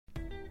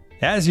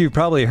As you've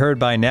probably heard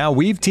by now,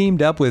 we've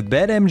teamed up with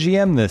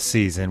BetMGM this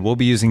season. We'll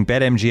be using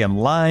BetMGM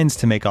lines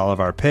to make all of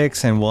our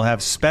picks, and we'll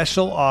have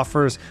special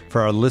offers for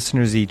our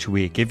listeners each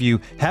week. If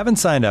you haven't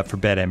signed up for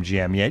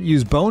BetMGM yet,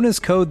 use bonus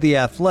code The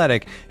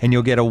Athletic, and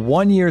you'll get a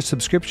 1-year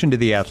subscription to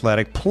The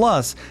Athletic,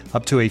 plus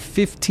up to a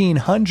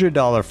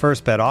 $1,500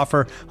 first bet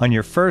offer on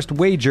your first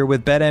wager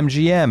with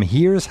BetMGM.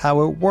 Here's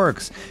how it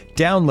works.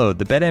 Download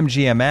the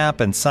BetMGM app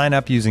and sign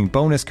up using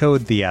bonus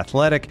code The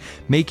Athletic.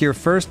 Make your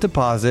first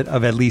deposit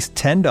of at least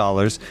 $10.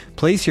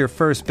 Place your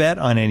first bet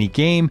on any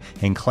game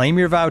and claim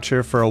your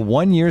voucher for a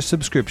 1-year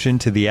subscription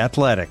to The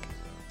Athletic.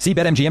 See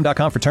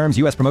BetMGM.com for terms.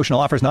 U.S. promotional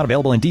offers not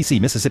available in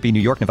D.C., Mississippi, New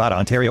York, Nevada,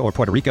 Ontario, or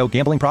Puerto Rico.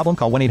 Gambling problem?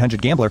 Call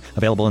 1-800-GAMBLER.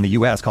 Available in the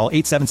U.S. Call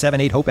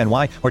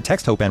 877-8-HOPE-NY or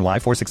text HOPE-NY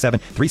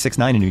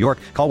 467-369 in New York.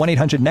 Call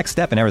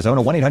 1-800-NEXT-STEP in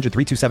Arizona.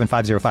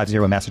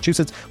 1-800-327-5050 in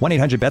Massachusetts.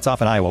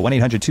 1-800-BETS-OFF in Iowa.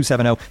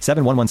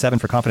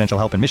 1-800-270-7117 for confidential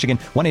help in Michigan.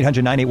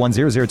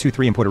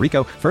 1-800-981-0023 in Puerto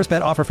Rico. First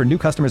bet offer for new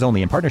customers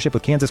only in partnership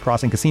with Kansas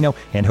Crossing Casino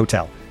and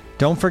Hotel.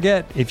 Don't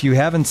forget, if you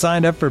haven't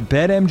signed up for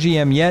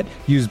BetMGM yet,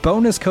 use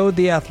bonus code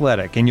The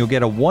Athletic, and you'll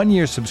get a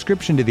 1-year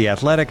subscription to The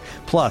Athletic,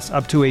 plus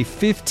up to a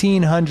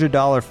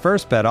 $1,500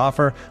 first bet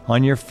offer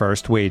on your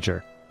first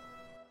wager.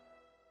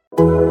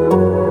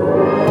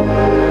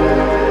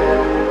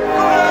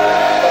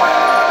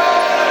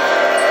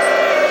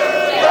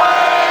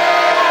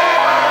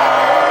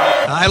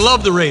 I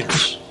love the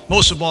Raiders.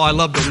 Most of all, I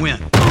love to win.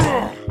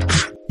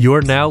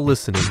 You're now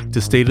listening to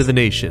State of the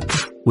Nation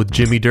with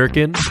Jimmy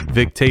Durkin,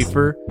 Vic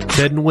Tafur,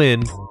 Ted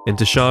Nguyen, and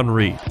Tashawn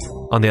Reed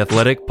on the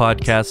Athletic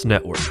Podcast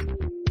Network.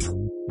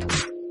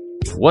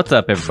 What's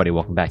up, everybody?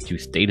 Welcome back to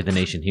State of the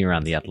Nation here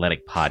on the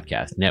Athletic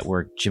Podcast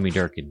Network. Jimmy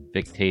Durkin,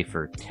 Vic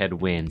Tafur, Ted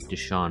Nguyen,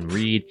 Tashawn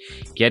Reed,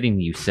 getting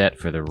you set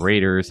for the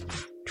Raiders'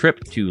 trip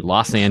to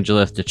Los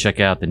Angeles to check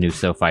out the new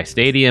SoFi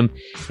Stadium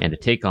and to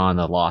take on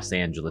the Los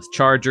Angeles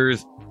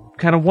Chargers.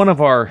 Kind of one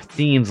of our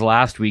themes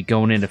last week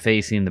going into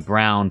facing the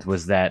Browns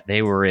was that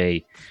they were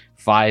a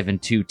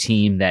 5-2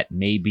 team that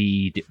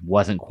maybe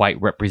wasn't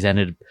quite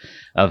representative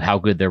of how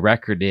good their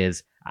record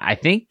is. I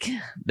think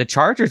the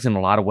Chargers in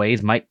a lot of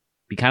ways might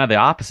be kind of the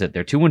opposite.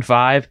 They're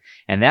 2-5,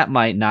 and that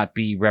might not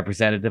be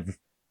representative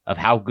of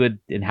how good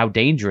and how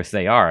dangerous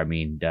they are. I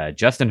mean,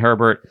 Justin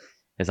Herbert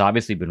has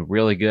obviously been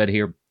really good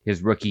here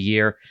his rookie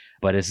year,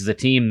 but this is a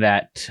team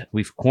that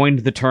we've coined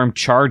the term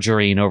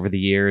chargering over the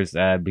years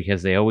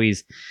because they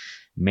always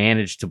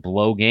manage to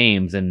blow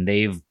games, and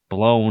they've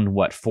blown,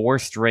 4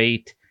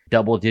 straight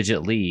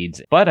double-digit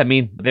leads. But, I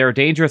mean, they're a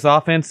dangerous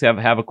offense. They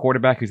have a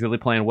quarterback who's really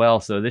playing well,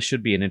 so this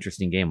should be an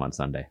interesting game on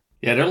Sunday.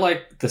 Yeah, they're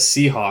like the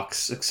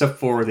Seahawks, except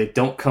for they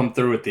don't come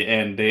through at the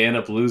end. They end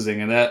up losing,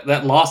 and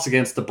that loss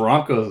against the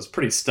Broncos was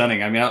pretty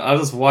stunning. I mean, I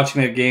was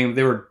watching that game.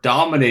 They were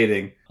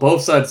dominating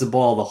both sides of the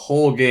ball the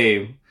whole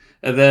game,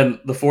 and then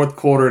the fourth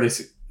quarter,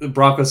 the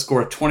Broncos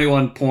scored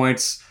 21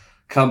 points,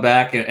 come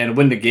back and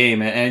win the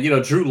game. And,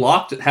 Drew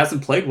Lock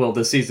hasn't played well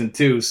this season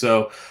too,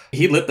 so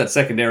he lit that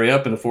secondary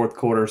up in the fourth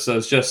quarter. So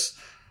it's just,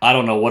 I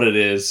don't know what it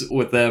is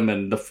with them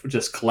and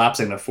just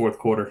collapsing in the fourth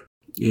quarter.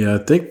 Yeah, I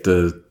think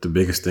the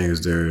biggest thing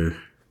is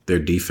their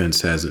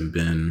defense hasn't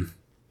been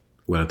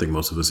what I think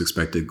most of us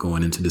expected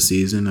going into the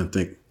season. I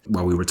think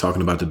while we were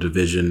talking about the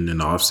division in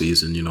the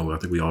offseason, I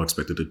think we all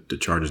expected the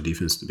Chargers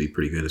defense to be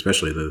pretty good,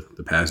 especially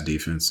the pass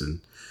defense.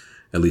 And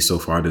at least so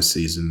far this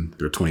season,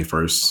 they're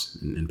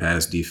 21st in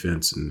pass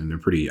defense, and they're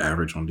pretty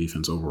average on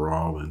defense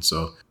overall. And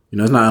so,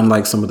 it's not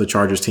unlike some of the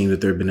Chargers teams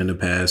that they've been in the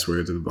past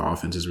where the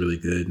offense is really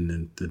good and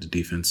then the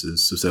defense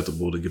is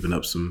susceptible to giving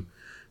up some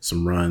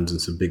runs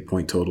and some big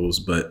point totals.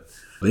 But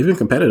they've been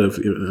competitive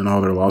in all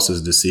their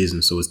losses this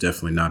season, so it's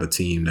definitely not a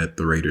team that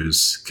the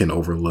Raiders can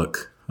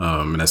overlook.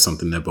 And that's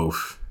something that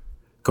both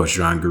Coach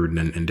John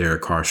Gruden and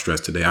Derek Carr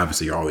stressed today.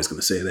 Obviously, you're always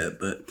going to say that,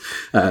 but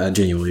I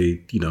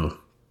genuinely,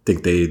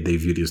 think they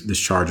view this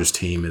Chargers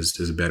team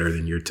as better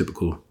than your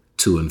typical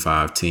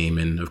 2-5 team.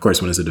 And of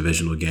course, when it's a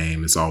divisional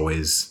game, it's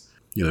always,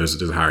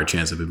 there's a higher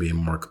chance of it being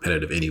more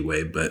competitive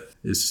anyway. But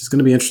it's going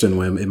to be interesting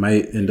when it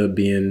might end up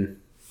being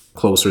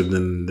closer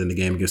than the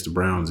game against the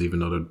Browns, even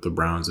though the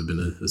Browns have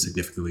been a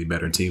significantly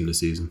better team this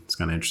season. It's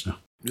kind of interesting.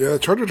 Yeah, the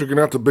Chargers are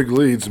getting out the big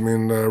leads. I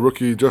mean,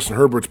 rookie Justin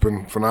Herbert's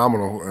been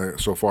phenomenal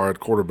so far at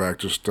quarterback.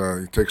 Just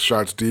he takes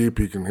shots deep.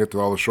 He can hit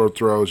all the short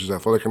throws. He's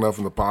athletic enough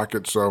in the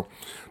pocket. So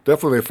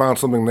definitely they found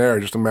something there.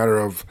 Just a matter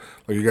of,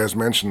 like you guys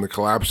mentioned, the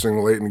collapsing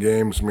late in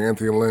games. I mean,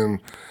 Anthony Lynn,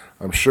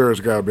 I'm sure,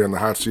 has got to be on the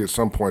hot seat at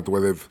some point, the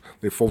way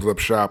they've folded up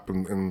shop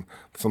in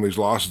some of these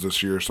losses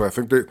this year. So I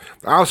think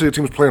obviously the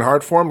team's playing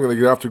hard for them. They're going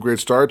to get off to great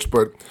starts,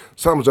 but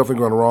something's definitely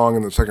going wrong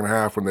in the second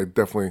half when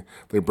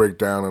they break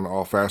down in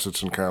all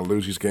facets and kind of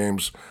lose these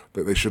games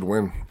that they should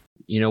win.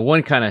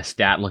 One kind of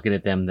stat looking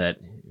at them that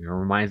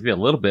reminds me a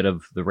little bit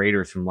of the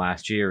Raiders from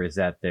last year is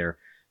that they're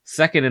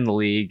second in the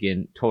league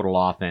in total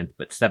offense,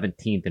 but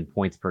 17th in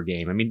points per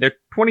game. I mean, they're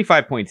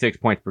 25.6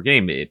 points per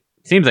game. It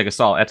seems like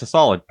that's a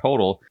solid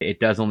total. It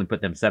does only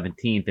put them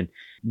 17th and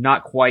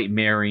not quite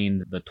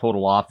marrying the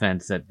total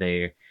offense that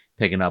they're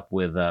picking up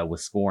with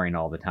scoring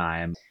all the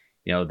time.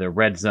 the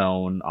red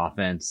zone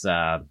offense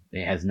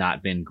it has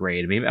not been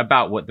great. I mean,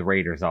 about what the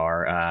Raiders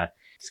are.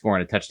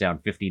 Scoring a touchdown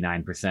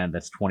 59%.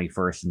 That's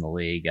 21st in the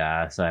league.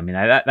 So, I mean,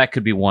 that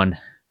could be one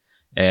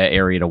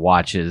area to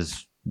watch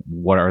is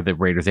what are the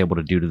Raiders able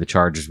to do to the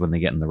Chargers when they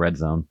get in the red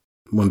zone.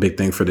 One big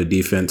thing for the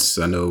defense,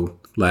 I know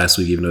last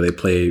week, even though they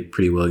played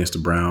pretty well against the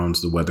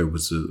Browns, the weather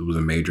was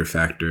a major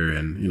factor.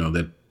 And,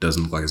 that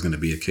doesn't look like it's going to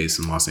be a case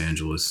in Los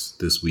Angeles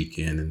this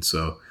weekend. And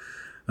so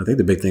I think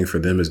the big thing for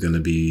them is going to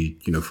be,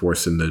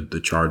 forcing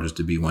the Chargers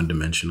to be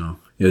one-dimensional.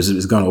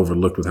 It's gone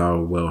overlooked with how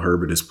well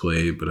Herbert has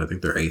played, but I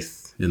think they're 8th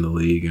in the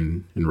league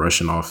in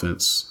rushing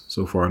offense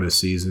so far this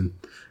season.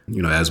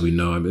 As we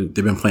know, they've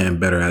been playing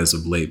better as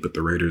of late, but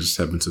the Raiders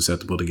have been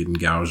susceptible to getting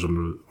gouged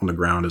on the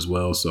ground as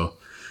well. So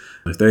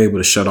if they're able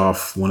to shut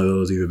off one of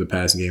those, either the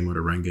passing game or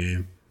the run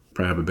game,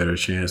 probably have a better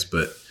chance.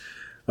 But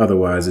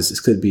otherwise, this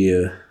could be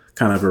a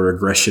kind of a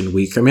regression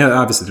week. I mean,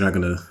 obviously they're not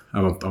going to.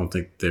 I don't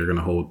think they're going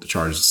to hold the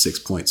Chargers to 6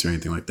 points or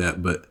anything like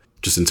that. But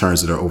just in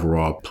terms of their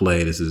overall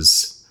play, this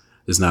is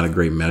not a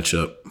great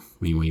matchup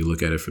when you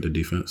look at it for the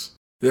defense.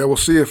 Yeah, we'll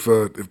see if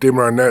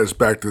Damon Arnette is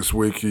back this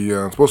week. He's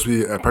supposed to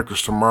be at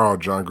practice tomorrow,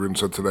 John Gruden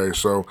said today.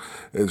 So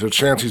there's a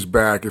chance he's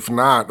back. If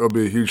not, it'll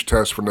be a huge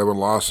test for Nevin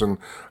Lawson.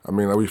 I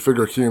mean, we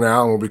figure Keenan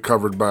Allen will be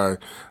covered by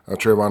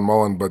Trayvon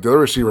Mullen. But the other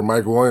receiver,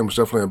 Mike Williams,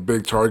 definitely a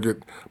big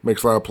target.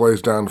 Makes a lot of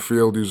plays down the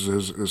field,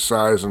 uses his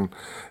size and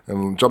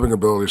jumping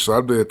ability. So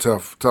that'd be a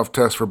tough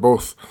test for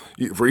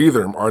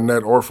either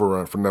Arnette or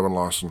for Nevin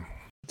Lawson.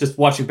 Just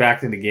watching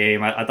back in the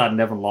game, I thought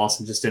Nevin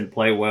Lawson just didn't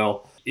play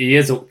well. He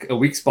is a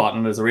weak spot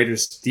in the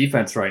Raiders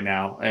defense right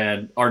now.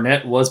 And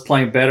Arnette was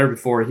playing better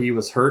before he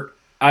was hurt.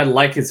 I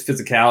like his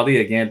physicality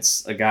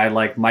against a guy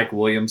like Mike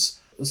Williams.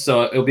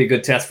 So it'll be a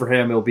good test for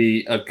him. It'll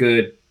be a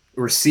good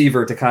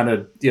receiver to kind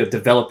of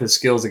develop his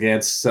skills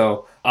against.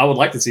 So I would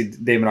like to see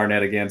Damon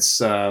Arnette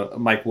against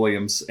Mike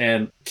Williams.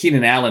 And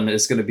Keenan Allen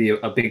is going to be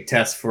a big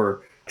test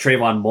for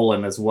Trayvon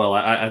Mullen as well.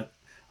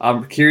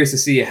 I'm curious to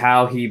see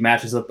how he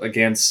matches up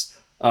against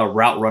a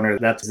route runner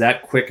that's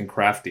that quick and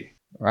crafty.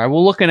 All right,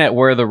 well, looking at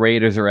where the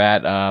Raiders are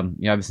at,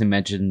 you obviously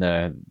mentioned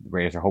the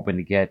Raiders are hoping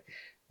to get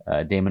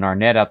Damon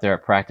Arnette out there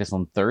at practice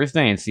on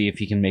Thursday and see if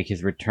he can make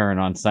his return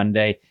on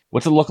Sunday.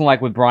 What's it looking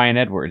like with Bryan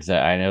Edwards?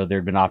 I know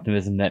there'd been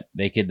optimism that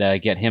they could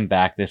get him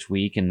back this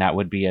week, and that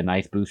would be a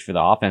nice boost for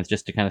the offense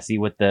just to kind of see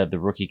what the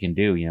rookie can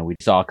do. We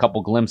saw a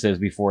couple glimpses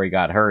before he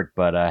got hurt,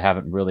 but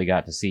haven't really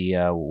got to see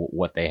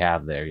what they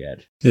have there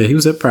yet. Yeah, he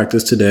was at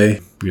practice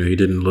today. He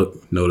didn't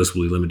look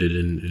noticeably limited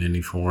in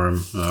any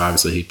form.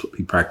 Obviously,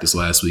 he practiced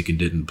last week and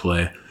didn't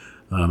play.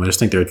 I just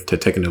think they're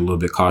taking it a little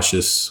bit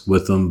cautious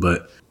with him,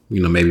 but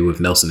maybe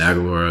with Nelson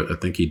Aguilar, I don't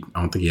think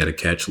he had a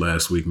catch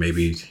last week.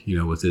 Maybe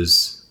with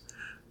his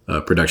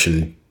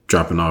production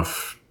dropping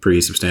off pretty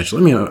substantial.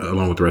 I mean,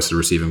 along with the rest of the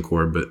receiving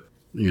core, but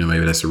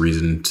maybe that's a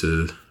reason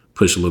to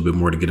push a little bit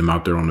more to get him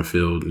out there on the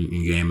field in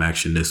game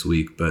action this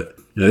week. But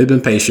they've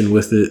been patient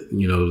with it.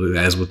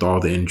 As with all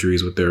the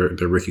injuries with their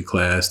rookie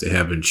class, they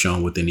haven't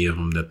shown with any of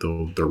them that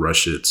they'll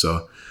rush it.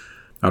 So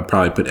I'd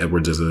probably put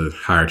Edwards as a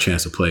higher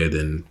chance to play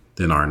than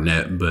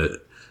Arnette,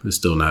 but it's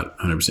still not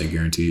 100%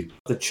 guaranteed.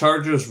 The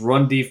Chargers'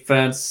 run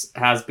defense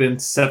has been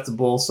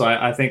susceptible, so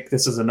I think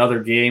this is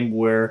another game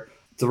where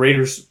the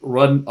Raiders'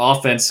 run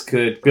offense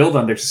could build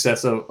on their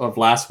success of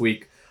last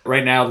week.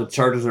 Right now, the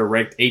Chargers are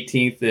ranked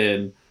 18th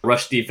in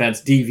rush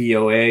defense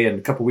DVOA, and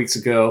a couple weeks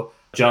ago,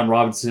 John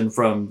Robinson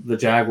from the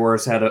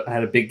Jaguars had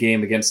a big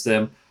game against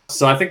them.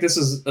 So I think this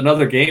is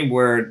another game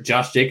where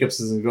Josh Jacobs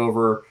is going to go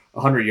over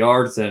 100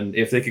 yards, and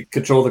if they could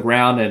control the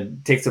ground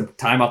and take some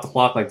time off the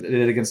clock like they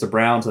did against the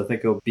Browns, I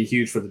think it'll be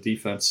huge for the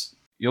defense.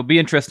 It'll be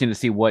interesting to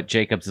see what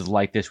Jacobs is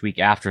like this week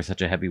after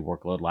such a heavy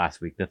workload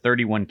last week. The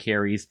 31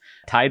 carries,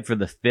 tied for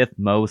the 5th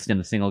most in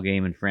a single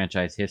game in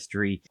franchise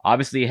history.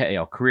 Obviously,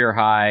 career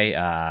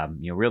high.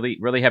 Really,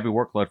 really heavy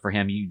workload for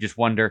him. You just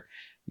wonder,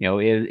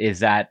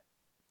 is that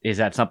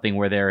something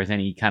where there is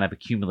any kind of a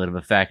cumulative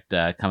effect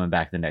coming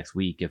back the next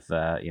week if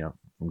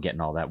from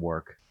getting all that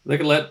work? They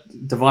could let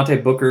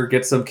Devontae Booker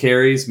get some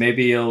carries.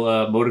 Maybe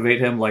it'll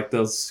motivate him, like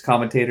those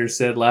commentators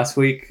said last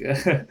week.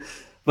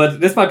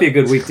 But this might be a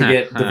good week to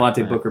get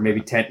Devontae Booker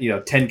maybe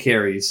 10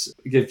 carries.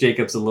 Give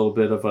Jacobs a little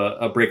bit of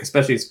a break,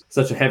 especially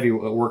such a heavy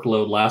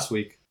workload last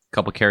week. A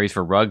couple carries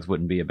for Ruggs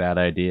wouldn't be a bad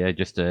idea. I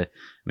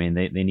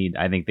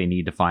think they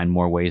need to find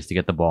more ways to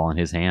get the ball in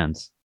his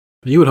hands.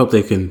 You would hope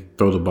they can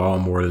throw the ball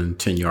more than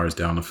 10 yards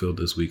down the field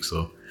this week,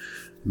 so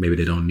maybe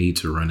they don't need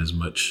to run as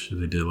much as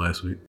they did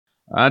last week.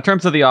 In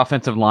terms of the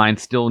offensive line,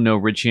 still no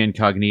Richie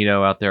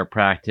Incognito out there at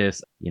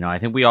practice. I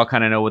think we all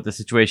kind of know what the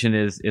situation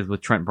is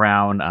with Trent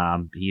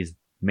Brown. He's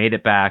made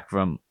it back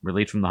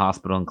released from the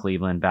hospital in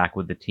Cleveland, back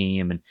with the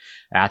team and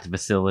at the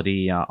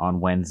facility on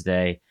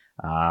Wednesday.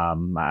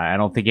 I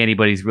don't think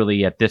anybody's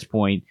really at this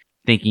point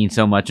thinking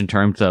so much in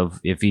terms of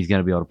if he's going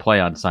to be able to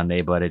play on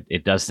Sunday, but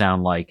it does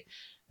sound like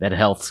that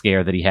health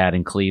scare that he had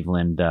in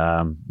Cleveland,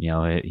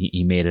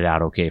 he made it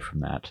out okay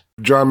from that.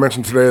 John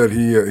mentioned today that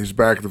he's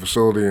back at the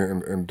facility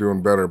and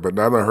doing better, but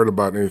I haven't heard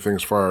about anything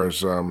as far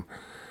as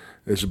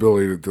his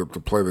ability to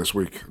play this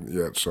week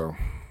yet. So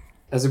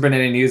Has there been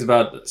any news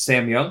about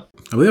Sam Young?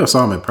 I believe I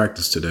saw him in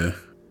practice today.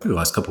 For the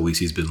last couple of weeks,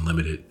 he's been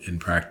limited in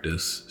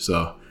practice.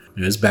 So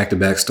it's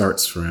back-to-back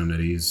starts for him that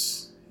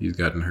he's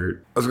gotten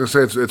hurt. I was going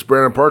to say, it's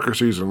Brandon Parker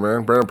season,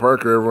 man. Brandon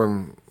Parker,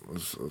 everyone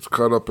is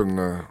caught up in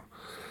the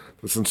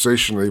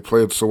sensation that he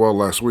played so well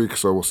last week,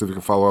 so we'll see if he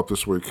can follow up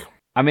this week.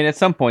 I mean, at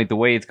some point, the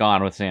way it's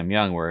gone with Sam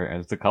Young, where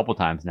it's a couple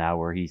times now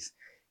where he's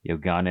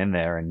gone in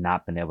there and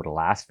not been able to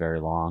last very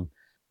long.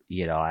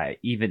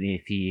 Even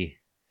if he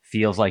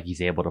feels like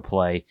he's able to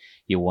play,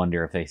 you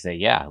wonder if they say,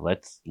 yeah,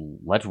 let's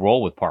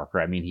roll with Parker.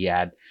 I mean,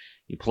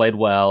 he played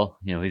well.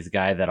 He's a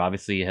guy that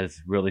obviously has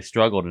really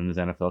struggled in his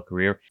NFL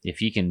career. If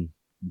he can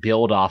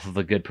build off of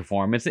a good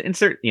performance, and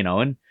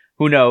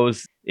who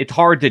knows, it's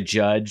hard to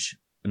judge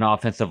an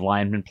offensive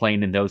lineman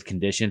playing in those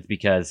conditions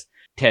because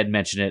Ted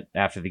mentioned it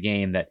after the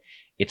game that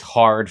it's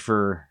hard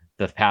for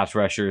the pass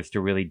rushers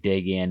to really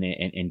dig in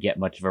and get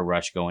much of a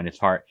rush going. It's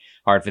hard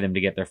for them to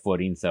get their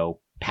footing, so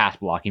pass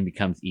blocking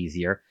becomes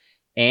easier.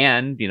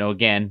 And,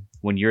 again,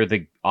 when you're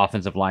the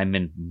offensive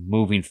lineman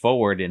moving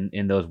forward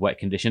in those wet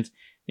conditions,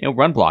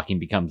 run blocking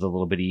becomes a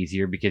little bit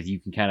easier because you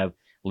can kind of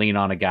lean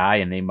on a guy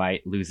and they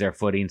might lose their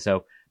footing.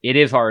 So it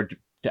is hard,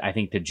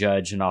 to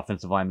judge an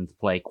offensive lineman's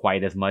play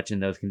quite as much in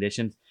those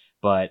conditions.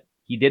 But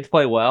he did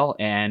play well,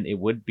 and it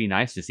would be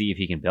nice to see if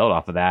he can build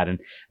off of that. And,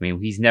 I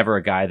mean, he's never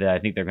a guy that I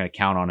think they're going to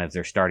count on as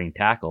their starting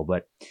tackle,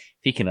 but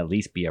if he can at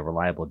least be a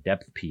reliable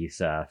depth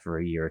piece for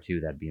a year or two,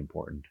 that'd be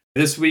important.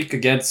 This week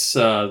against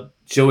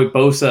Joey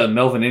Bosa and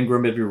Melvin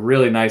Ingram, it'd be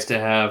really nice to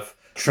have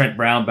Trent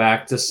Brown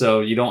back just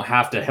so you don't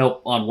have to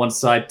help on one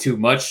side too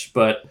much.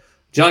 But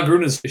John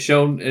Gruden has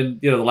shown in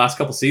the last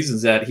couple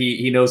seasons that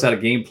he knows how to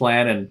game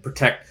plan and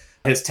protect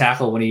his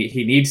tackle when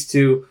he needs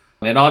to.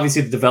 And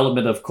obviously the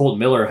development of Colton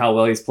Miller, how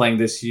well he's playing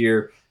this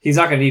year, he's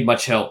not going to need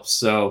much help.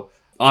 So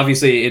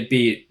obviously it'd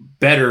be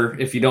better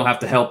if you don't have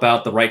to help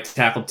out the right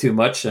tackle too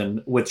much.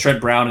 And with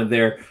Trent Brown in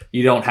there,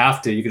 you don't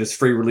have to. You can just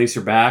free release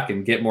your back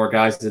and get more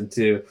guys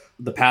into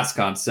the pass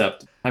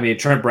concept. I mean,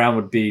 Trent Brown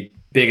would be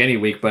big any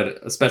week, but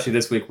especially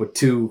this week with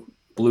two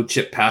blue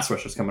chip pass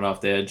rushers coming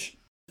off the edge.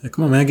 Hey,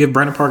 come on, man. Give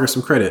Brandon Parker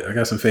some credit. I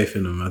got some faith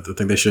in him. I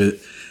think they should.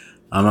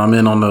 I'm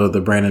in on the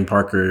Brandon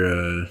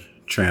Parker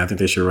train. I think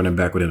they should run it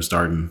back with him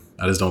starting.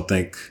 I just don't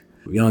think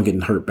Young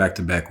getting hurt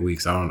back-to-back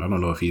weeks. I don't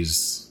know if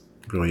he's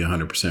really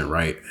 100%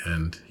 right,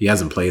 and he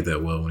hasn't played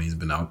that well when he's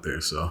been out there.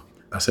 So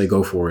I say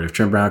go for it. If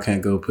Trent Brown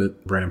can't go,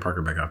 put Brandon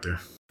Parker back out there.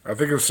 I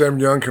think if Sam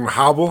Young can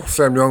hobble,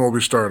 Sam Young will be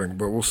starting,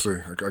 but we'll see.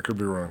 I could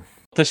be wrong.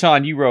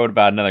 Tashawn, you wrote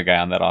about another guy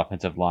on that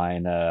offensive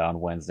line on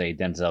Wednesday.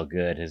 Denzel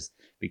Good has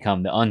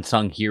become the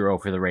unsung hero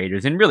for the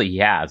Raiders, and really he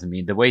has. I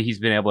mean, the way he's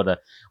been able to,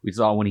 we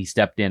saw when he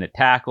stepped in at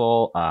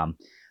tackle,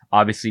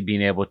 obviously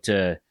being able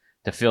to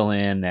fill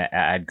in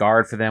at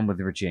guard for them with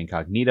Richie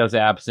Incognito's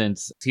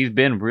absence. He's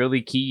been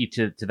really key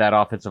to that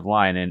offensive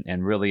line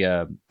and really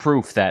a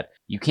proof that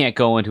you can't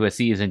go into a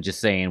season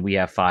just saying we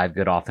have 5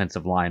 good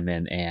offensive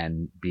linemen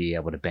and be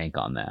able to bank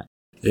on that.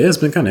 Yeah, it's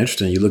been kind of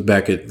interesting. You look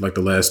back at like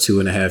the last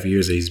 2.5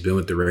 years that he's been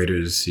with the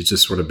Raiders, he's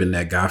just sort of been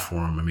that guy for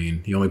him. I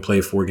mean, he only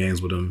played 4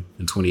 games with them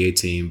in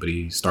 2018, but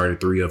he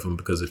started 3 of them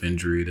because of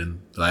injury.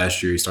 Then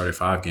last year he started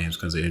 5 games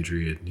because of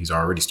injury, and he's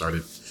already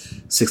started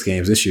 6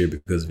 games this year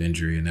because of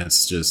injury. And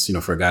that's just,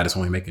 for a guy that's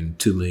only making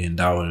 $2 million,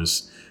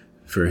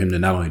 for him to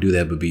not only do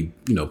that, but be,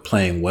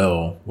 playing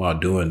well while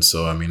doing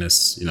so. I mean,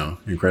 it's,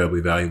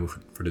 incredibly valuable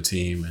for the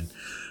team. And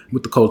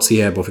with the Colts, he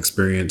had both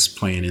experience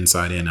playing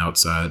inside and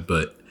outside,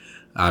 but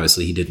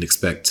obviously he didn't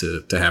expect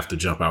to have to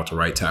jump out to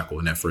right tackle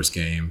in that first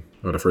game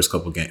or the first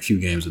few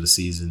games of the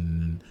season,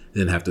 and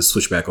then have to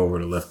switch back over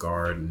to left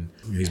guard. And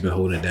he's been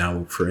holding it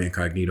down for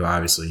Incognito.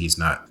 Obviously he's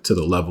not to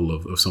the level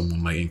of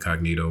someone like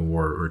Incognito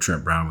or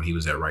Trent Brown when he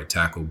was at right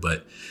tackle,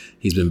 but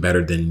he's been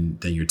better than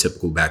your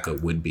typical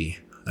backup would be,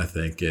 I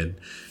think. And,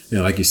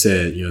 like you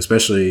said,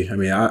 especially, I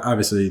mean,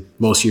 obviously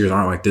most years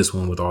aren't like this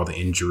one with all the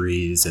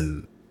injuries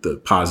and the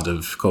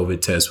positive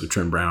COVID test with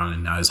Trent Brown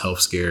and now his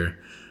health scare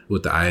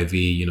with the IV.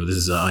 This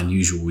is an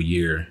unusual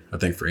year, I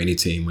think, for any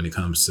team when it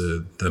comes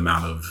to the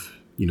amount of,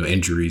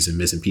 injuries and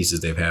missing pieces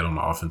they've had on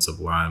the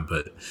offensive line.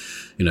 But,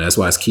 that's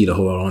why it's key to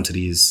hold on to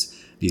these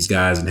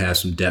guys and have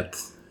some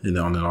depth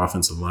on the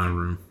offensive line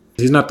room.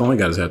 He's not the only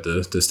guy that's had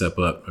to step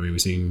up. I mean,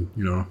 we've seen,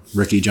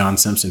 Ricky John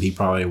Simpson, he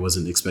probably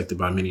wasn't expected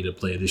by many to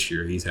play this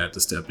year. He's had to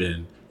step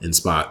in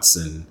spots,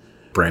 and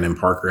Brandon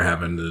Parker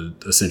having to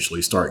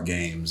essentially start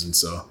games. And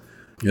so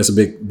that's a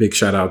big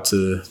shout out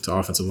to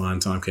offensive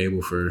line Tom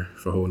Cable for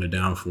holding it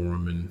down for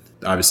him. And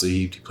obviously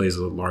he plays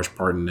a large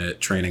part in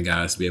that, training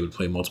guys to be able to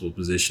play multiple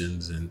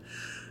positions. And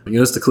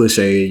it's the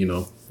cliche,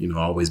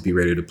 always be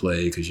ready to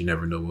play because you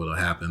never know what'll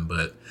happen.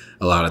 But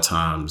a lot of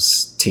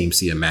times teams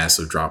see a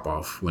massive drop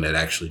off when it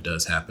actually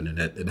does happen, and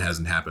it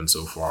hasn't happened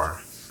so far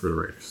for the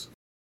Raiders.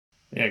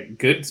 Yeah,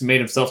 Good's made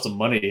himself some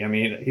money. I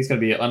mean, he's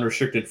going to be an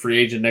unrestricted free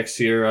agent next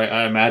year.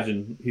 I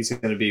imagine he's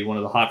going to be one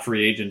of the hot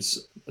free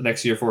agents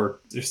next year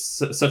for there's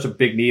such a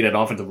big need at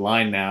offensive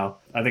line now.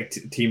 I think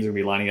teams are going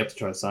to be lining up to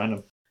try to sign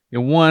him.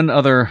 One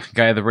other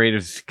guy the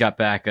Raiders got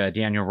back,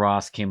 Daniel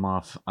Ross, came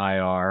off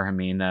IR. I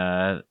mean,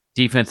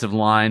 defensive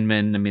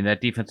lineman. I mean,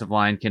 that defensive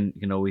line can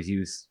always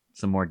use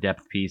some more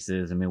depth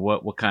pieces. I mean,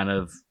 what kind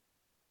of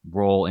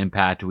role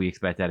impact do we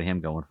expect out of him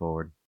going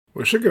forward?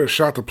 We should get a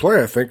shot to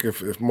play, I think,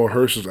 if Mo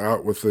Hurst is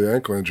out with the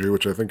ankle injury,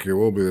 which I think he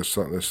will be this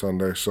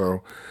Sunday.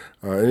 So,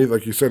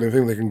 like you said,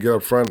 anything they can get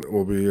up front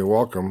will be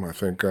welcome. I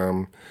think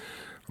I'm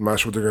not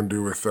sure what they're going to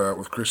do with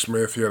Chris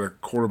Smith. He had a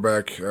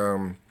quarterback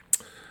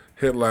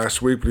hit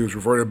last week, but he was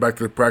reverted back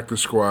to the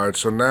practice squad.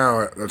 So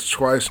now that's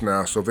twice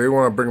now. So if they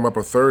want to bring him up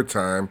a third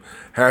time,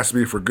 it has to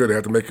be for good. They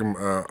have to make him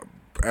add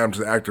him to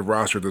the active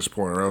roster at this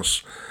point, or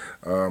else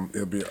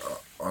it'll be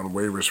on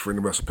waivers for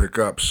anybody else to pick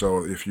up.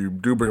 So if you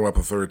do bring him up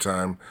a third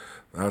time,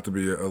 it'll have to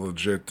be a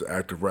legit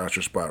active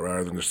roster spot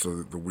rather than just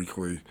the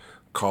weekly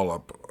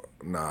call-up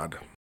nod.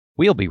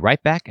 We'll be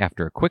right back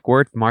after a quick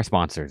word from our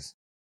sponsors.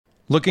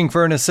 Looking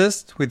for an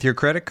assist with your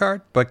credit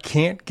card but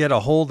can't get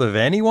a hold of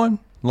anyone?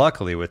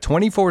 Luckily, with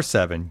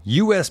 24/7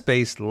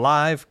 U.S.-based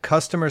live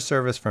customer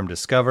service from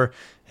Discover,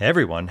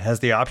 everyone has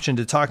the option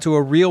to talk to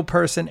a real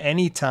person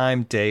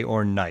anytime, day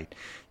or night.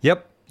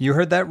 Yep, you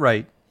heard that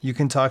right. You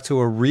can talk to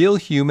a real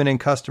human in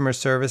customer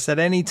service at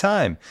any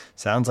time.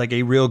 Sounds like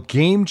a real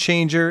game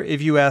changer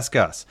if you ask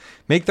us.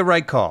 Make the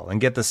right call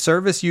and get the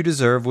service you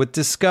deserve with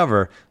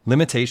Discover.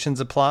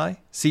 Limitations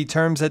apply. See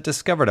terms at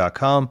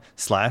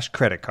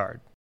discover.com/creditcard.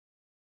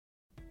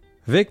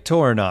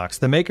 Victorinox,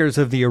 the makers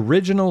of the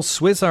original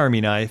Swiss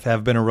Army knife,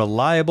 have been a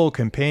reliable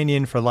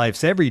companion for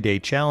life's everyday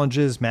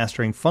challenges,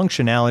 mastering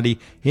functionality,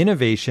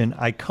 innovation,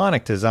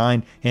 iconic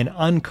design, and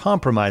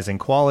uncompromising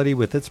quality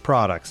with its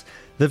products.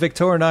 The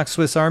Victorinox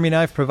Swiss Army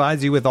knife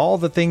provides you with all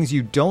the things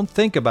you don't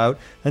think about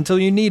until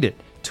you need it: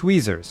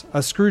 tweezers,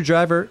 a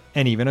screwdriver,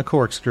 and even a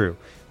corkscrew.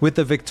 With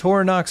the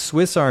Victorinox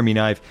Swiss Army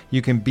knife,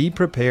 you can be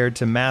prepared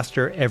to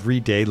master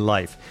everyday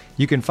life.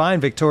 You can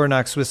find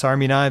Victorinox Swiss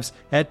Army knives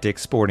at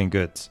Dick's Sporting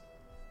Goods.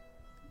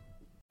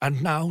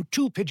 And now,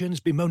 two pigeons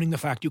bemoaning the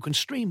fact you can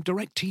stream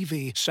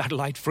DirecTV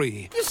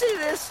satellite-free. You see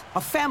this?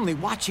 A family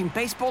watching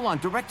baseball on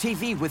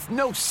DirecTV with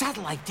no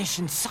satellite dish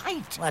in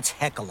sight. Let's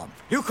heckle them.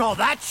 You call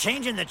that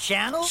changing the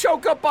channel?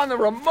 Choke up on the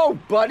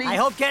remote, buddy. I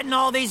hope getting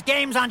all these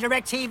games on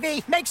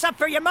DirecTV makes up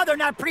for your mother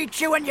not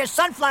pre-chewing your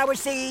sunflower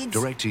seeds.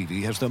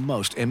 DirecTV has the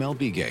most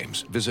MLB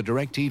games. Visit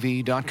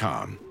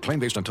DirecTV.com. Claim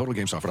based on total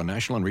games offered on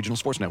national and regional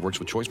sports networks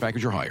with choice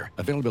package or higher.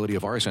 Availability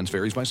of RSNs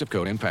varies by zip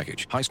code and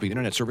package. High-speed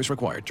internet service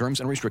required. Terms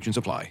and restrictions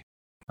apply.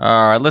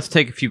 All right, let's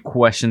take a few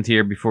questions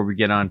here before we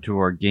get on to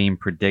our game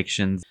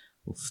predictions.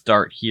 We'll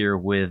start here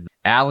with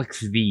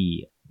Alex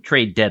V.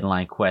 Trade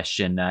deadline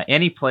question.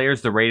 Any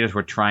players the Raiders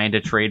were trying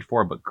to trade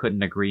for but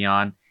couldn't agree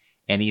on?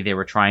 Any they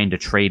were trying to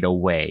trade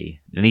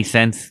away? Any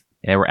sense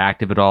they were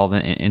active at all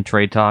in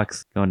trade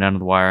talks going down to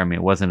the wire? I mean,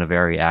 it wasn't a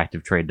very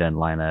active trade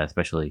deadline,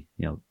 especially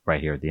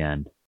right here at the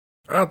end.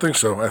 I don't think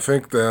so. I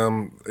think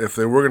if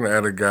they were going to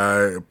add a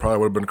guy, it probably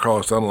would have been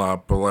Carlos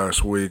Dunlap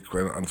last week.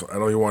 I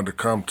know he wanted to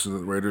come to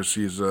the Raiders.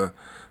 He's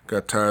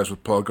got ties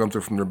with Paul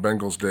Gunther from their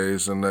Bengals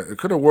days, and it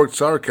could have worked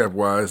salary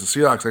cap-wise. The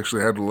Seahawks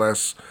actually had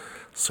less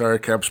salary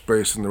cap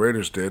space than the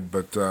Raiders did,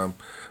 but the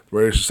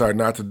Raiders decided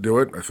not to do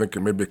it. I think it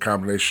may be a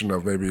combination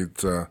of maybe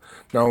it's not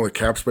only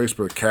cap space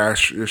but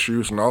cash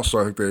issues, and also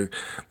I think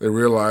they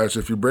realized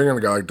if you bring in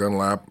a guy like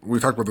Dunlap,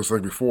 we talked about this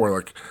before,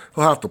 like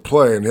he'll have to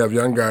play, and you have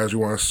young guys you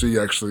want to see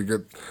actually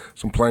get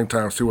some playing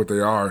time, see what they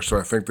are. So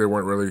I think they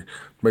weren't really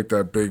make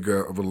that big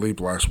of a leap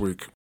last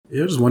week.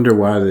 Yeah, I just wonder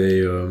why they,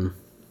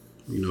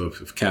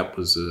 if cap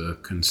was a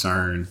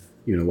concern,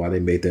 why they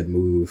made that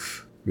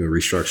move,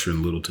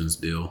 restructuring Littleton's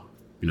deal.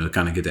 To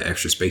kind of get the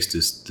extra space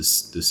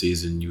this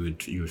season, you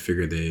would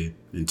figure they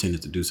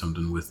intended to do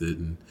something with it,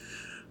 and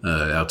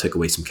that'll take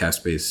away some cap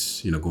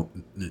space,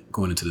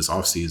 going into this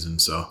offseason.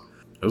 So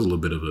it was a little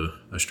bit of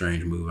a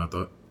strange move, I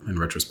thought, in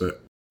retrospect.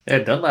 Yeah,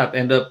 Dunlap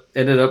ended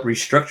up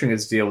restructuring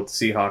his deal with the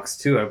Seahawks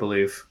too, I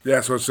believe.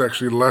 Yeah, so it's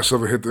actually less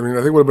of a hit. I mean, I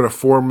think it would have been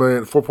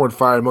a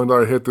 $4.5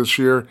 million hit this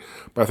year,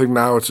 but I think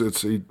now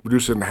it's he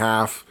reduced it in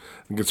half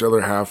and gets the other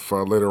half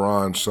later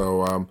on.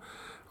 So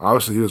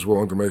obviously he was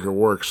willing to make it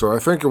work. So I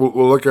think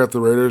we'll look at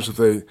the Raiders if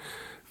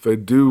they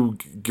do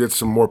get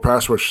some more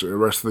pass rush the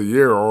rest of the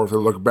year, or if they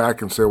look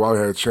back and say, "Wow, we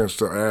had a chance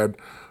to add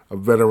a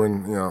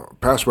veteran,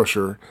 pass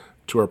rusher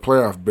to our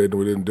playoff bid, and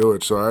we didn't do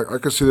it." So I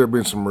could see there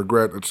being some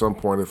regret at some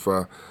point if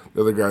the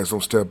other guys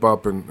don't step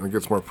up and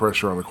get some more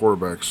pressure on the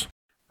quarterbacks.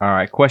 All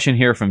right, question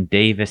here from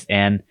Davis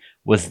N.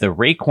 Was the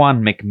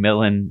Raekwon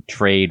McMillan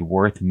trade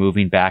worth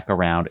moving back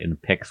around in a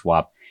pick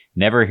swap?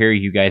 Never hear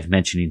you guys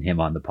mentioning him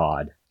on the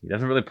pod. He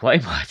doesn't really play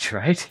much,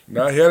 right?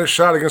 No, he had a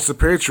shot against the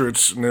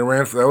Patriots, and they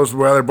ran. That was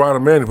why they brought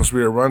him in. He was supposed to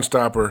be a run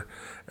stopper,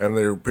 and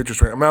the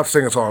Patriots ran. I'm not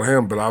saying it's all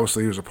him, but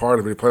obviously he was a part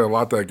of it. He played a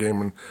lot that game,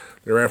 and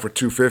they ran for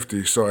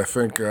 250. So I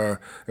think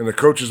in the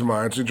coach's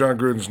mind, John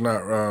Gruden's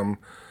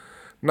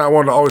not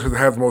one to always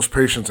have the most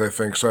patience, I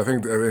think. So I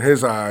think in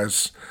his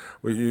eyes,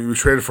 we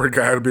traded for a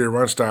guy to be a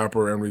run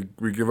stopper, and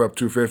we give up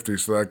 250,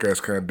 so that guy's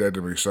kind of dead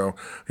to me. So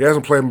he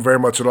hasn't played very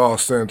much at all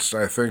since.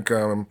 I think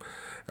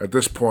at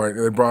this point,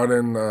 they brought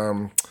in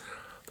the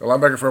the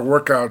linebacker for a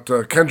workout,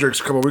 Kendricks,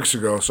 a couple of weeks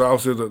ago. So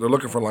obviously they're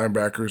looking for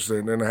linebackers.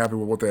 They're not happy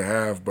with what they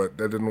have, but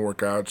that didn't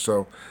work out.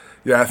 So,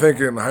 yeah, I think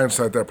in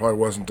hindsight that probably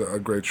wasn't a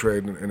great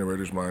trade in the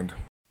Raiders' mind.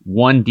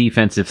 One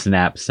defensive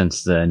snap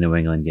since the New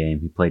England game.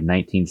 He played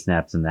 19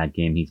 snaps in that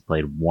game. He's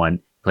played one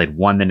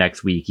the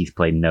next week. He's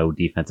played no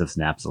defensive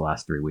snaps the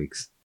last 3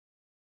 weeks.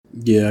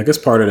 Yeah, I guess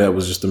part of that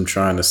was just them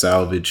trying to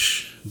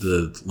salvage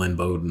the Lynn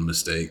Bowden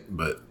mistake,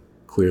 but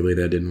clearly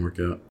that didn't work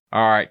out.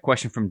 All right,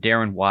 question from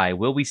Darren Y.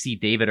 Will we see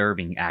David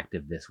Irving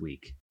active this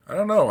week? I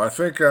don't know. I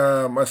think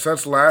my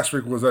sense last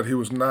week was that he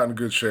was not in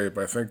good shape.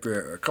 I think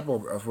I don't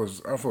know if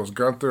it was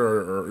Gunther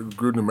or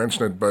Gruden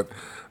mentioned it, but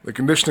the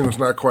conditioning was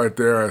not quite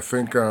there. I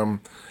think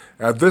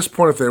at this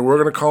point, if they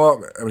were going to call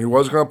up, he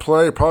was going to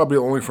play, probably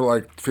only for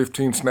like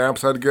 15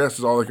 snaps, I'd guess,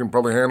 is all they can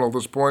probably handle at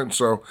this point.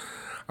 So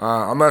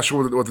I'm not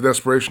sure what the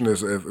desperation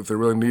is, if they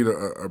really need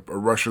a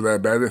rusher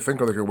that bad, they think,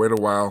 or they can wait a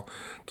while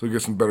till he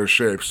gets in better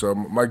shape. So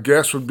my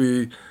guess would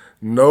be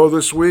no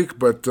this week,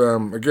 but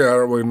again, I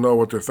don't really know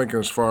what they're thinking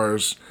as far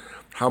as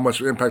how much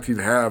impact he'd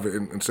have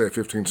in say,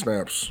 15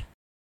 snaps.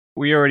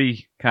 We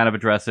already kind of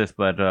addressed this,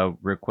 but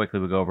real quickly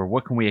we'll go over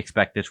what can we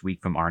expect this week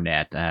from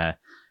Arnett. I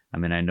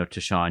know,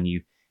 Tashawn,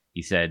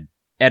 you said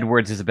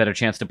Edwards is a better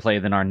chance to play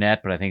than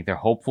Arnett, but I think they're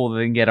hopeful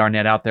they can get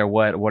Arnett out there.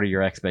 What are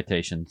your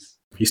expectations?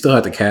 He still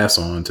had the cast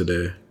on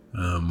today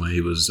when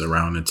he was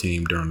around the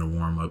team during the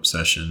warm-up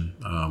session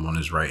on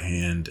his right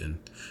hand, and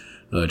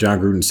John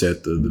Gruden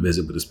said the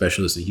visit with the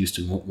specialist in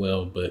Houston went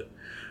well, but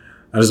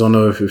I just don't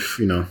know if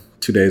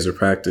 2 days of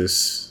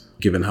practice,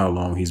 given how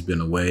long he's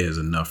been away, is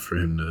enough for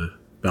him to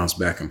bounce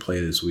back and play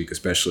this week,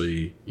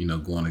 especially,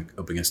 going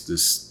up against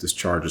this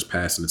Chargers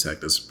passing attack.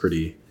 That's a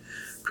pretty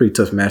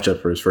tough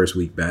matchup for his first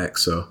week back.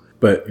 So,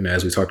 but,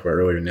 as we talked about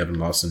earlier, Nevin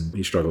Lawson,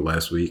 he struggled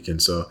last week.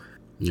 And so,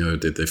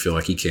 that they feel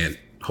like he can't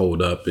hold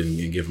up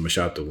and give him a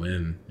shot to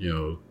win,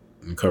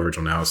 in coverage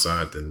on the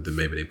outside, then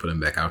maybe they put him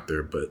back out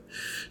there. But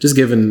just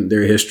given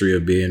their history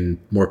of being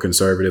more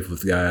conservative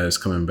with guys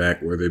coming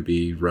back, whether it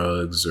be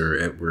Ruggs or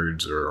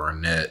Edwards or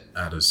Arnett,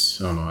 I don't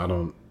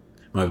know.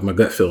 My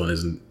gut feeling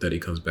isn't that he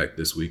comes back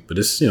this week, but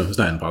it's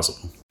not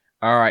impossible.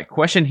 All right,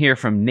 question here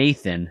from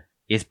Nathan.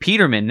 Is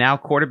Peterman now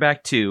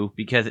quarterback 2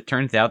 because it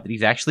turns out that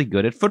he's actually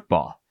good at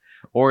football?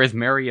 Or is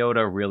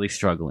Mariota really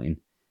struggling?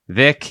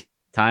 Vic,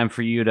 time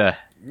for you to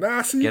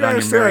see, get on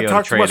your Mariota I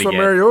talked too much again. about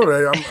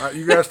Mariota.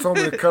 You guys told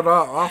me to cut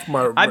off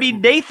my...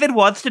 Nathan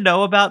wants to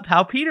know about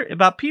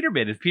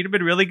Peterman. Is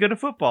Peterman really good at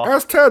football?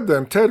 Ask Ted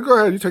then. Ted, go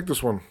ahead. You take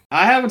this one.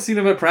 I haven't seen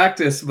him at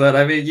practice, but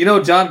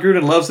John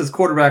Gruden loves his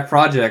quarterback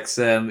projects,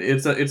 and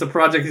it's a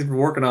project he's been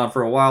working on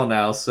for a while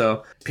now.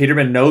 So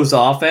Peterman knows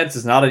offense.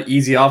 It's not an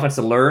easy offense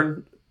to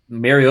learn.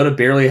 Mariota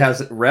barely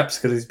has reps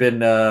because he's been,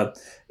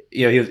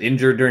 he was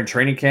injured during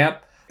training camp.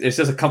 It's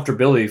just a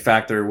comfortability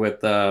factor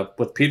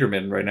with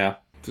Peterman right now.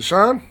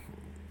 Deshaun,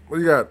 what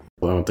do you got?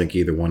 Well, I don't think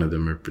either one of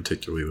them are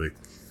particularly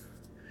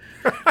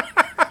good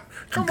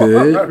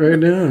right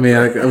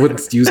now. I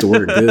wouldn't use the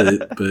word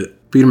good,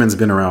 but Peterman's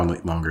been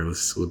around longer.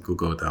 We'll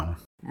go with that one.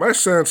 My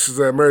sense is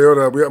that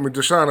Mariota,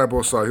 Deshaun and I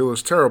both saw he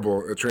was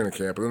terrible at training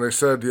camp. And then they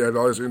said he had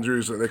all these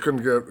injuries that they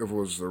couldn't get if it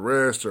was the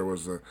wrist or I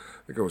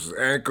think it was his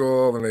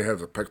ankle. Then they had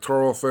the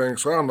pectoral thing.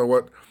 So I don't know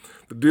what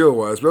the deal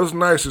was. But it was a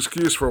nice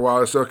excuse for a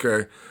while. It's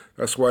okay.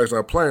 That's why he's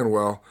not playing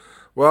well.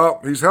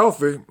 Well, he's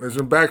healthy. He's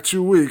been back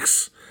 2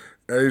 weeks,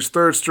 and he's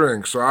third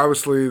string. So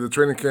obviously the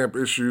training camp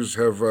issues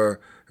have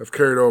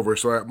carried over.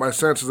 So my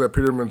sense is that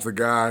Peterman's the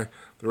guy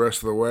the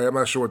rest of the way. I'm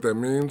not sure what that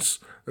means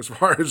as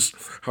far as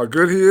how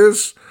good he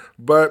is,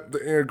 but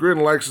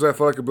Gruden likes his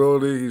athletic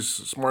ability. He's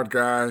a smart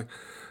guy,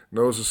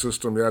 knows the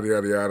system, yada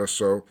yada yada.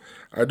 So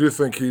I do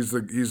think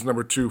he's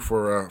number 2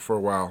 for a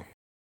while.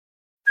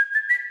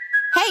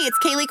 Hey, it's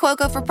Kaylee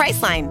Cuoco for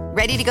Priceline.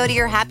 Ready to go to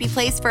your happy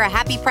place for a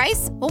happy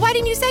price? Well, why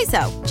didn't you say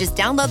so? Just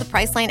download the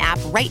Priceline app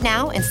right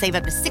now and save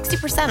up to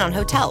 60% on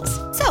hotels.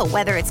 So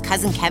whether it's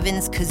Cousin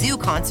Kevin's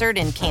Kazoo Concert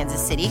in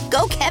Kansas City,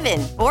 go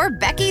Kevin, or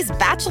Becky's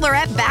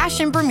Bachelorette Bash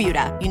in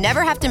Bermuda, you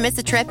never have to miss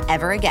a trip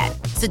ever again.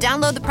 So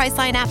download the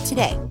Priceline app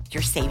today.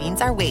 Your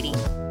savings are waiting.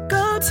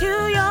 Go to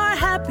your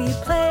happy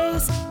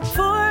place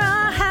for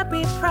a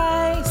happy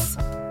price.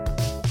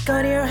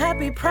 Go to your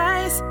happy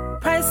price,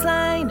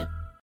 Priceline.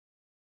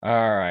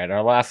 All right,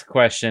 our last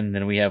question.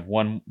 Then we have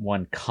one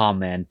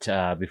comment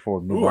before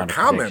we move on to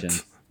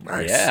predictions.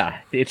 Nice.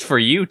 Yeah, it's for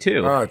you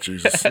too. Oh,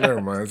 Jesus. Never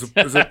mind. Is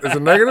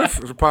it negative?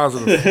 Is it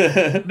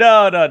positive?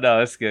 No.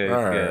 It's good. It's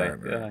All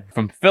good. right.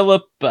 From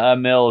Philip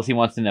Mills, he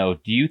wants to know: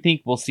 do you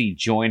think we'll see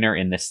Joyner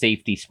in the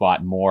safety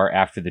spot more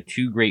after the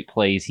 2 great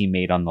plays he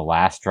made on the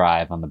last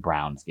drive on the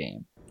Browns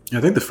game?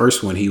 I think the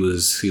first one he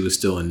was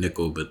still in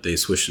nickel, but they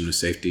switched him to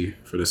safety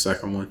for the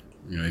second one.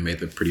 He made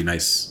the pretty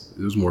nice.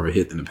 It was more of a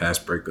hit than a pass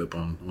breakup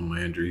on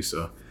Landry.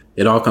 So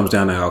it all comes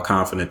down to how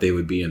confident they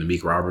would be in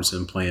Amik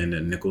Robertson playing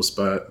that nickel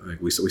spot.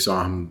 Like we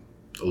saw him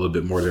a little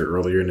bit more there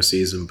earlier in the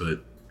season,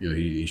 but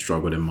he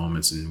struggled in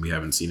moments, and we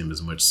haven't seen him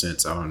as much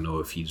since. I don't know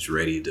if he's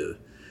ready to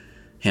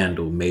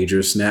handle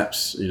major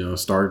snaps.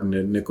 Starting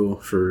at nickel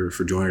for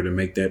Joyner to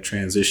make that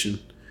transition.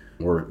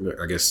 Or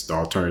I guess the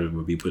alternative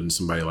would be putting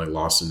somebody like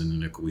Lawson in the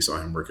nickel. We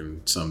saw him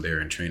working some there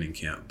in training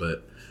camp,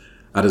 but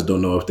I just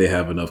don't know if they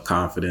have enough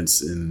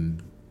confidence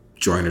in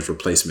Joyner's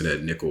replacement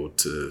at nickel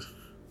to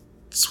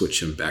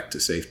switch him back to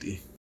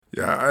safety.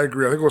 Yeah, I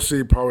agree. I think we'll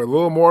see probably a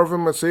little more of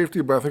him at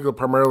safety, but I think he'll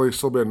primarily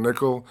still be a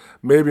nickel.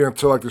 Maybe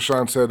until, like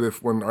Deshaun said,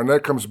 if when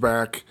Arnett comes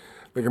back,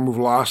 they can move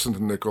Lawson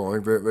to nickel.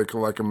 I think they can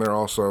like him there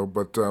also.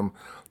 But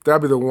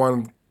that'd be the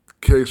one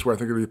case where I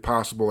think it'd be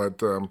possible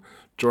that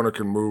Joyner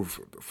can move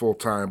full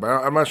time. But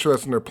I'm not sure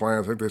that's in their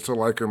plans. I think they still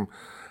like him.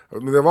 I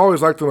mean, they've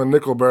always liked him a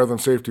nickel better than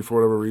safety for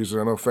whatever reason.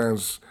 I know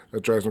fans,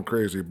 that drives them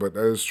crazy, but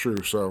that is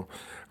true. So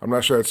I'm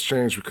not sure that's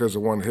changed because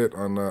of one hit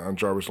on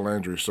Jarvis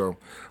Landry. So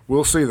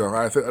we'll see, though.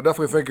 I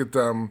definitely think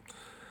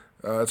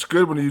it's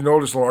good when you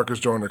notice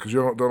LaMarcus Joyner because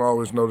you don't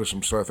always notice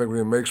him. So I think when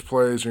he makes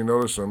plays and you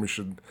notice him, you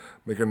should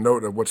make a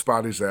note of what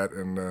spot he's at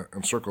and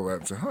circle that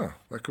and say,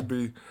 that could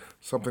be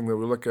something that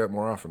we look at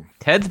more often.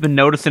 Ted's been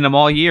noticing him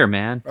all year,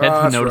 man.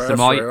 Ted's been noticing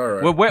him all year.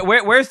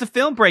 Right. Where's the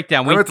film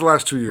breakdown? I went the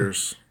last 2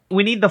 years.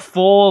 We need the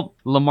full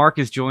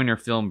LaMarcus Joyner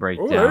film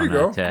breakdown. Oh, there you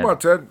go. Come on,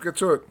 Ted. Get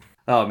to it.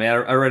 Oh, man,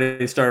 I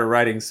already started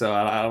writing, so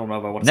I don't know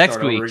if I want to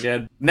start over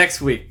again.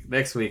 Next week.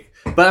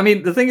 But, I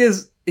mean, the thing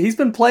is, he's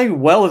been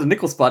playing well at the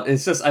nickel spot.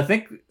 It's just, I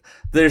think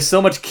there's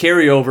so much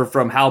carryover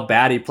from how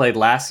bad he played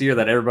last year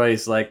that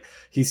everybody's like,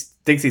 he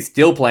thinks he's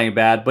still playing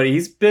bad, but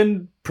he's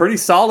been pretty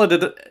solid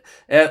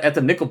at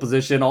the nickel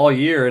position all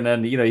year. And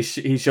then,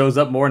 he shows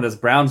up more in this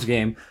Browns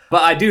game.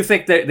 But I do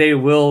think that they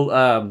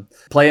will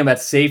play him at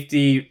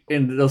safety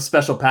in those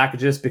special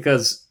packages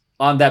because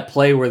on that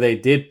play where they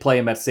did play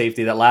him at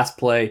safety, that last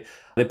play,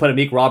 they put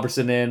Amik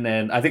Robertson in.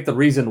 And I think the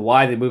reason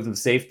why they moved him to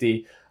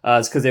safety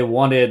is because they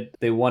wanted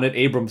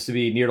Abrams to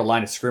be near the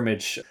line of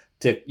scrimmage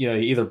to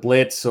either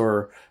blitz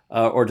or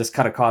just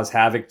kind of cause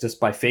havoc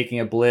just by faking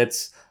a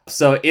blitz.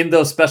 So in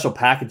those special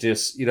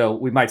packages,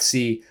 we might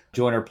see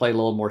Joyner play a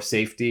little more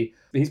safety.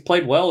 He's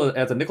played well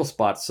at the nickel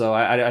spot, so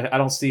I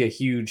don't see a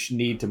huge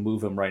need to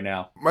move him right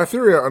now. My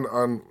theory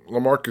on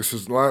LaMarcus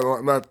is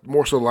not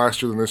more so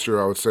last year than this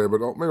year, I would say, but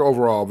maybe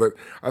overall. But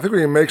I think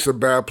when he makes a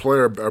bad play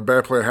or a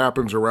bad play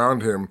happens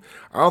around him,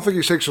 I don't think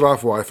he shakes it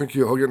off well. I think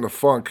he'll get in a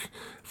funk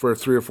for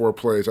 3 or 4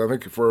 plays. I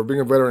think for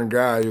being a veteran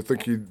guy, you'd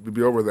think he'd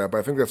be over that. But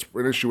I think that's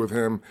an issue with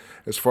him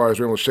as far as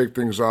being able to shake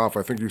things off.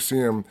 I think you see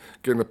him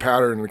get in a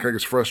pattern and he kind of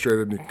gets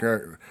frustrated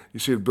and you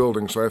see it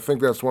building. So I think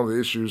that's one of the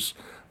issues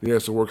he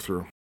has to work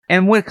through.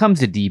 And when it comes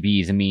to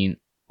DBs, I mean,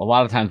 a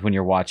lot of times when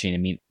you're watching, I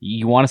mean,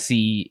 you want to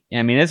see,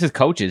 I mean, this is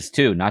coaches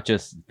too, not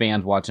just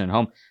fans watching at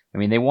home. I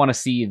mean, they want to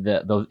see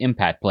those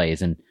impact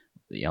plays. And,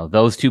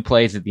 those 2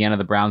 plays at the end of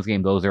the Browns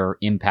game, those are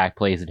impact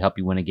plays that help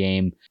you win a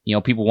game.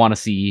 People want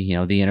to see,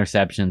 the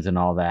interceptions and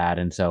all that.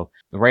 And so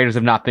the Raiders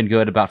have not been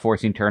good about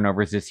forcing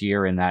turnovers this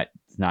year. And that's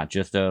not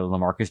just a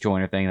LaMarcus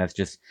Joyner thing.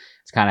 It's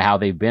kind of how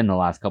they've been the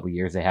last couple of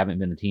years. They haven't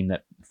been a team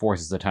that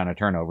forces a ton of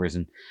turnovers.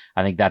 And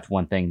I think that's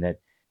one thing that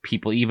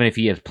people, even if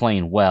he is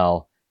playing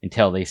well,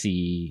 until they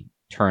see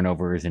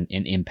turnovers and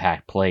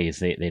impact plays,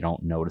 they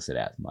don't notice it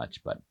as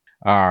much. But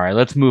all right,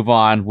 let's move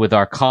on with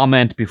our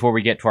comment before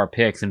we get to our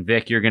picks. And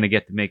Vic, you're going to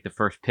get to make the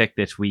first pick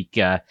this week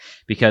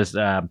because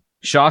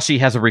Shashi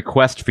has a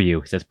request for you.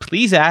 He says,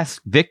 please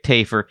ask Vic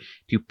Tafur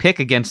to pick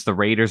against the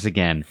Raiders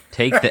again.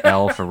 Take the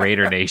L for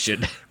Raider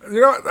Nation.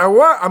 I'm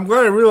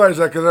glad I realized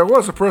that because that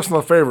was a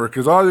personal favor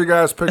because all you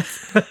guys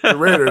picked the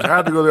Raiders. I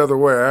had to go the other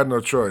way. I had no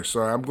choice.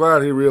 So I'm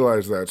glad he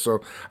realized that. So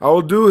I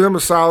will do him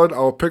a solid. I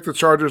will pick the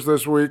Chargers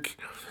this week.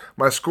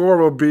 My score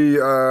will be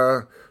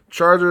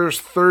Chargers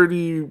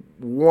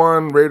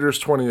 31, Raiders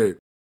 28.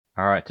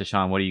 All right,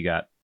 Tashawn, what do you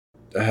got?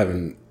 I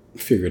haven't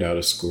figured out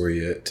a score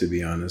yet, to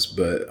be honest,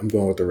 but I'm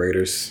going with the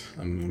Raiders.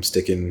 I'm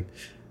sticking.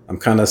 I'm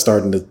kind of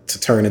starting to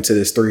turn into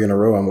this 3 in a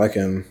row. I'm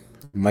liking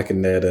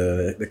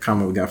that the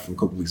comment we got from a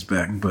couple weeks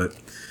back. But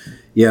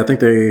yeah, I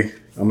think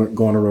I'm gonna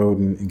go on the road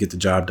and get the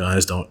job done. I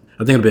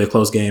think it'll be a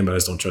close game, but I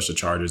just don't trust the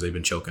Chargers. They've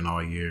been choking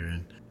all year,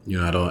 and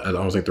I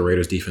don't think the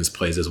Raiders defense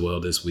plays as well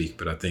this week.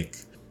 But I think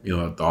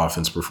the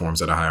offense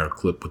performs at a higher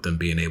clip with them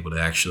being able to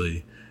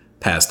actually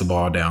pass the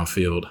ball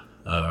downfield.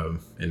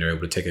 And they're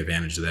able to take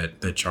advantage of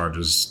that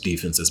Chargers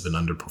defense that's been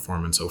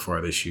underperforming so far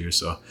this year.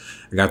 So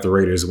I got the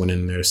Raiders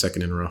winning their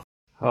 2nd in a row.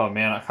 Oh,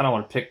 man, I kind of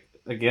want to pick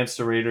against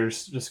the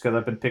Raiders just because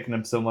I've been picking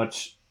them so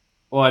much.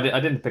 Well, I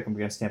didn't pick them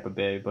against Tampa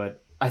Bay,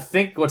 but I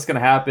think what's going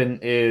to happen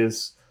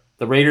is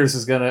the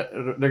Raiders they're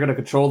going to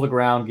control the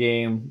ground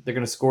game. They're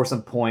going to score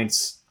some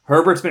points.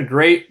 Herbert's been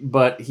great,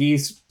 but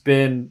he's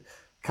been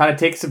kind of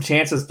taking some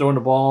chances throwing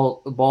the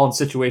ball in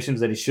situations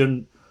that he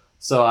shouldn't.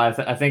 So I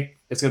think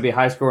it's going to be a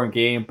high-scoring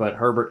game, but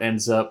Herbert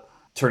ends up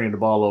turning the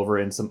ball over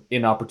in some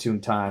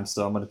inopportune times.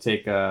 So I'm going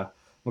to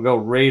we'll go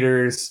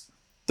Raiders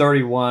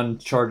 31,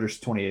 Chargers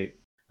 28.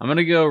 I'm going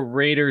to go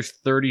Raiders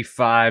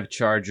 35,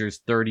 Chargers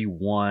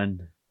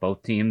 31.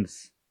 Both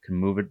teams can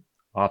move it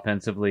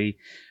offensively.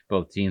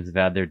 Both teams have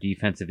had their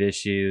defensive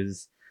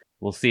issues.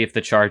 We'll see if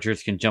the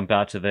Chargers can jump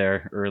out to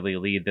their early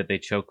lead that they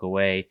choke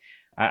away.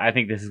 I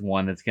think this is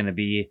one that's going to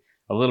be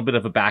a little bit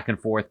of a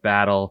back-and-forth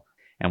battle,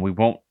 and we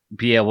won't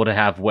be able to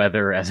have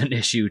weather as an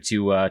issue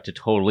to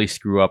totally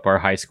screw up our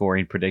high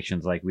scoring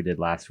predictions like we did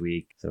last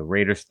week. So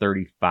Raiders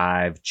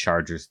 35,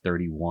 Chargers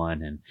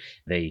 31, and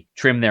they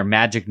trim their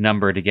magic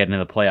number to get into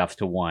the playoffs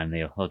to 1.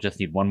 They'll just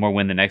need one more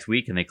win the next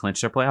week, and they clinch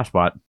their playoff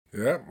spot.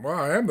 Yeah, well,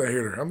 I am the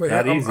hater. I'm the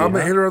Easy,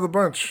 hater of the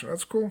bunch.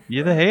 That's cool.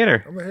 You're the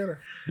hater. I'm the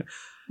hater.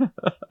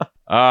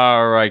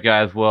 All right,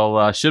 guys.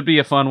 Well, should be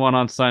a fun one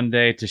on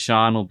Sunday.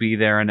 Tashawn will be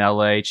there in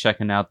LA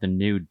checking out the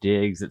new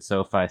digs at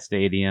SoFi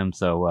Stadium.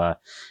 So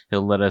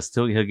he'll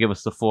give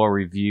us the full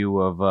review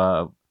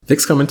of.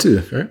 Vic's coming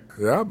too, right?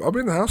 Yeah, I'll be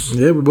in the house.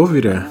 Yeah, we'll both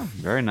be there. Oh,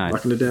 very nice.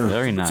 Locking it down.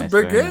 Very nice. It's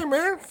a big game,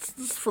 man.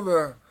 This is for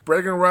the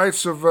bragging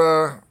rights of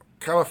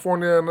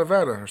California and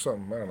Nevada or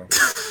something. I don't know.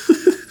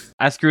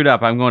 I screwed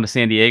up. I'm going to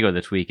San Diego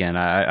this weekend.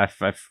 I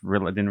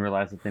didn't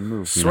realize that they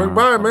moved. Swing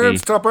by, man.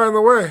 Stop by on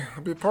the way.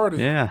 It'll be a party.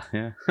 Yeah.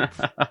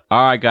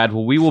 All right, guys.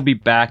 Well, we will be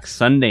back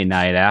Sunday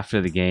night after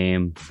the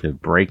game to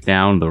break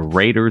down the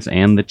Raiders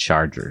and the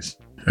Chargers.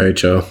 All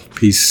right, y'all.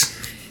 Peace.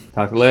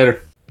 Talk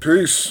later.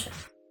 Peace.